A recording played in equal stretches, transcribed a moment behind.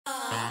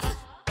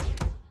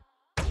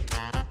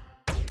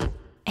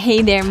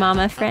Hey there,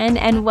 mama friend,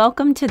 and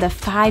welcome to the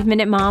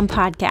 5-Minute Mom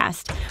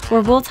Podcast,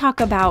 where we'll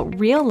talk about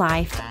real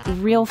life,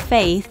 real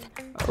faith,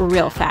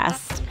 real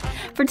fast.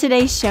 For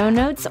today's show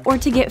notes or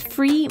to get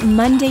free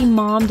Monday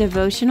Mom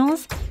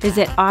devotionals,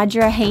 visit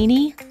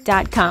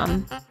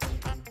audrahaney.com.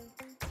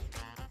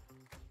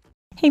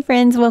 Hey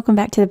friends, welcome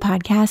back to the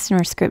podcast and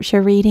our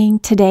scripture reading.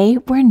 Today,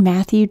 we're in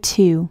Matthew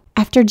 2.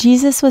 After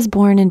Jesus was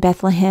born in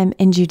Bethlehem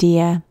in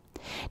Judea,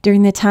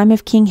 during the time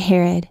of King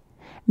Herod,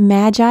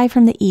 Magi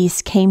from the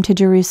east came to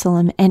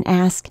Jerusalem and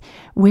asked,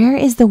 "Where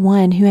is the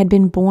one who had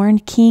been born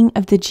King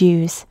of the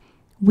Jews?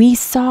 We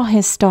saw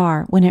his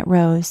star when it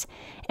rose,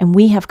 and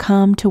we have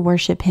come to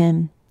worship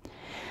him."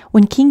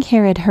 When King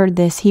Herod heard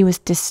this, he was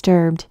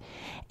disturbed,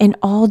 and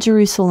all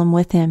Jerusalem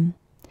with him.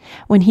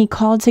 When he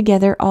called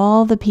together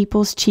all the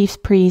people's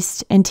chief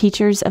priests and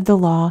teachers of the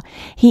law,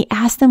 he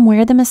asked them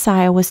where the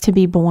Messiah was to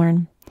be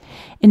born.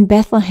 "In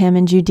Bethlehem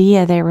in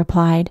Judea," they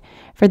replied,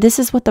 "for this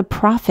is what the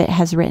prophet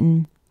has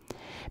written.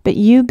 But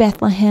you,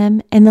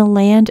 Bethlehem, in the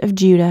land of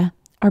Judah,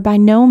 are by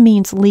no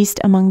means least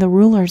among the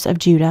rulers of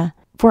Judah,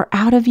 for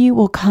out of you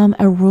will come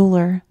a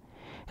ruler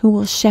who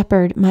will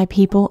shepherd my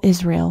people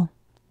Israel."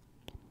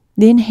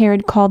 Then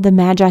Herod called the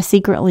Magi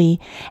secretly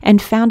and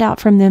found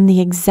out from them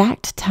the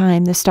exact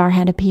time the star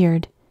had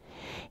appeared.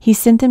 He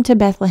sent them to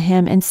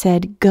Bethlehem and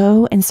said,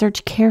 "Go and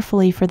search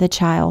carefully for the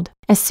child.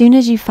 As soon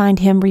as you find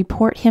him,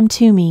 report him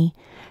to me,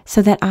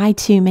 so that I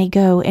too may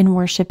go and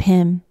worship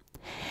him."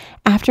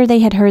 After they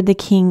had heard the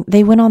king,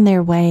 they went on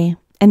their way,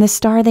 and the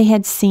star they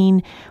had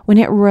seen when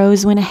it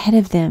rose went ahead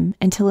of them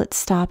until it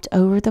stopped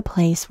over the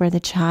place where the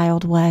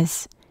child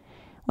was.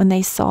 When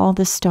they saw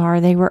the star,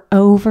 they were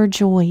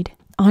overjoyed.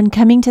 On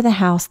coming to the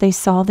house, they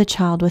saw the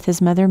child with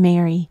his mother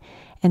Mary,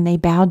 and they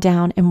bowed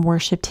down and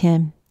worshipped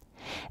him.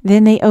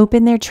 Then they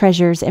opened their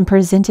treasures and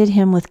presented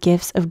him with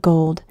gifts of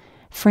gold,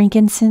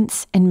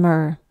 frankincense, and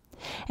myrrh.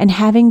 And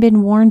having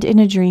been warned in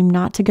a dream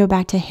not to go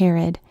back to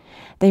Herod,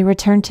 they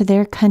returned to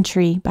their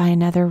country by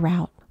another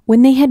route.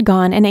 When they had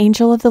gone, an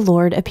angel of the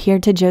Lord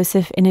appeared to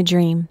Joseph in a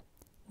dream.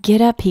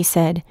 "Get up," he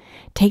said,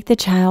 "take the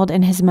child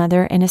and his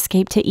mother and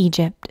escape to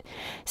Egypt.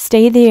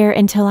 Stay there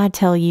until I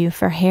tell you,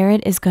 for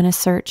Herod is going to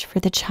search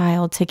for the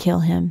child to kill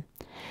him."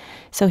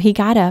 So he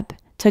got up,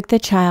 took the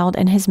child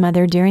and his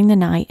mother during the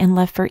night, and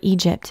left for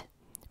Egypt,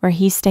 where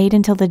he stayed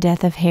until the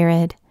death of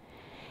Herod.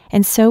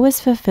 And so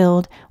was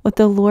fulfilled what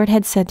the Lord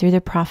had said through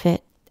the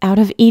prophet, "Out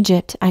of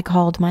Egypt I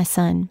called my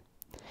son."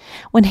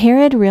 When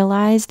Herod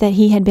realized that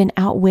he had been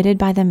outwitted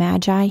by the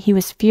Magi, he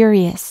was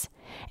furious,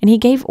 and he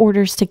gave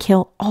orders to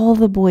kill all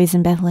the boys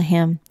in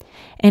Bethlehem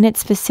and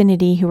its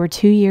vicinity who were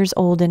 2 years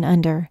old and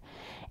under,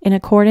 in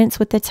accordance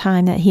with the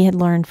time that he had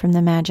learned from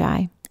the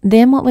Magi.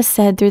 Then what was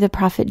said through the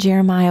prophet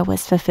Jeremiah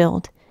was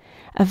fulfilled.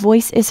 "A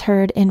voice is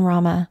heard in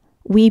Ramah,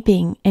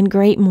 weeping and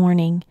great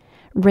mourning,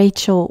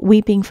 Rachel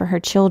weeping for her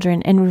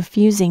children and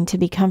refusing to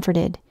be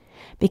comforted,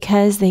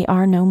 because they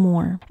are no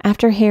more."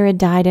 After Herod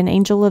died, an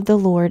angel of the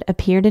Lord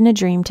appeared in a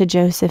dream to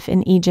Joseph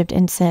in Egypt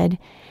and said,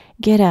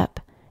 "Get up,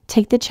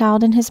 take the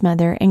child and his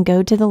mother, and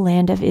go to the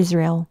land of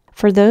Israel,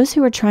 for those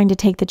who are trying to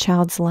take the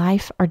child's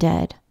life are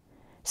dead."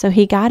 So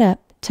he got up,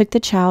 took the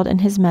child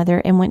and his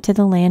mother, and went to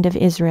the land of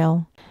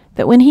Israel.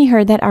 But when he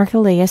heard that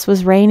Archelaus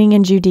was reigning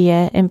in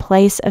Judea in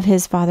place of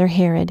his father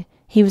Herod,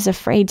 he was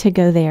afraid to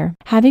go there.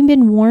 Having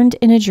been warned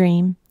in a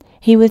dream,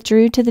 he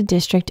withdrew to the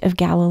district of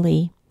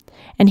Galilee.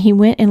 And he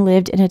went and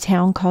lived in a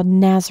town called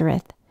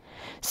Nazareth.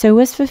 So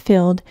was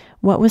fulfilled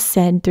what was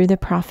said through the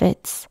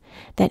prophets,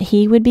 that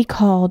he would be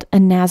called a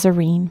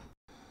Nazarene.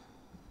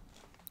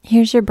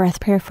 Here's your breath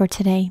prayer for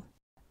today.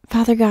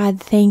 Father God,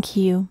 thank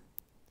you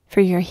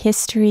for your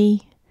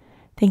history.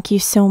 Thank you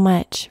so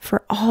much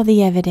for all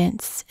the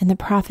evidence and the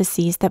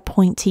prophecies that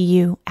point to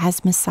you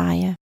as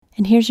Messiah.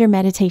 And here's your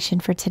meditation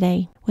for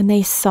today. When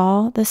they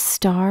saw the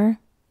star,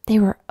 they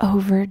were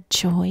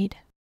overjoyed.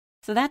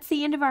 So that's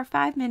the end of our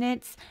 5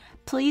 minutes.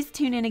 Please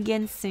tune in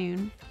again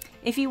soon.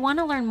 If you want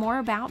to learn more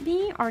about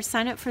me or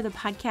sign up for the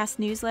podcast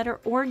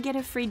newsletter or get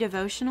a free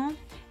devotional,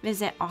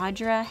 visit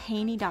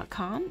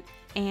audrahaney.com.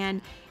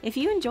 And if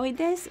you enjoyed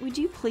this, would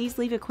you please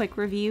leave a quick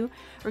review?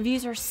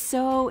 Reviews are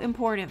so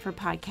important for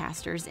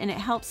podcasters, and it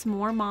helps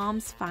more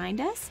moms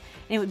find us,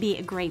 and it would be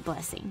a great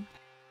blessing.